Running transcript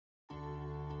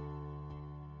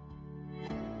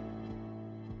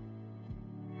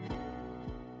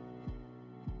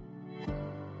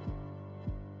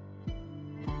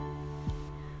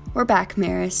We're back,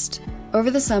 Marist.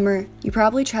 Over the summer, you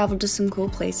probably traveled to some cool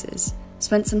places,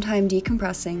 spent some time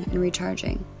decompressing and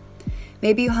recharging.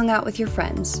 Maybe you hung out with your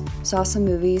friends, saw some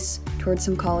movies, toured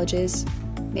some colleges.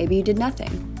 Maybe you did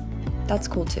nothing. That's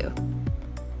cool too.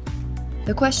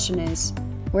 The question is,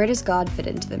 where does God fit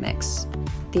into the mix?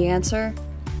 The answer,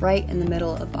 right in the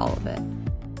middle of all of it.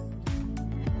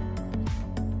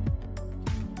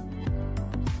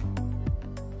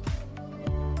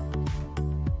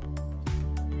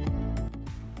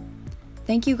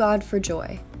 Thank you, God, for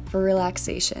joy, for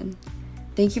relaxation.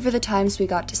 Thank you for the times we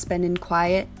got to spend in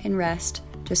quiet and rest,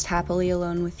 just happily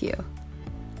alone with you.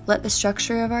 Let the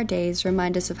structure of our days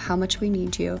remind us of how much we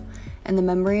need you, and the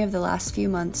memory of the last few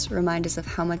months remind us of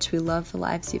how much we love the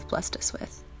lives you've blessed us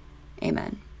with.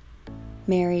 Amen.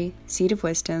 Mary, Seat of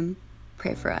Wisdom,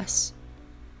 pray for us.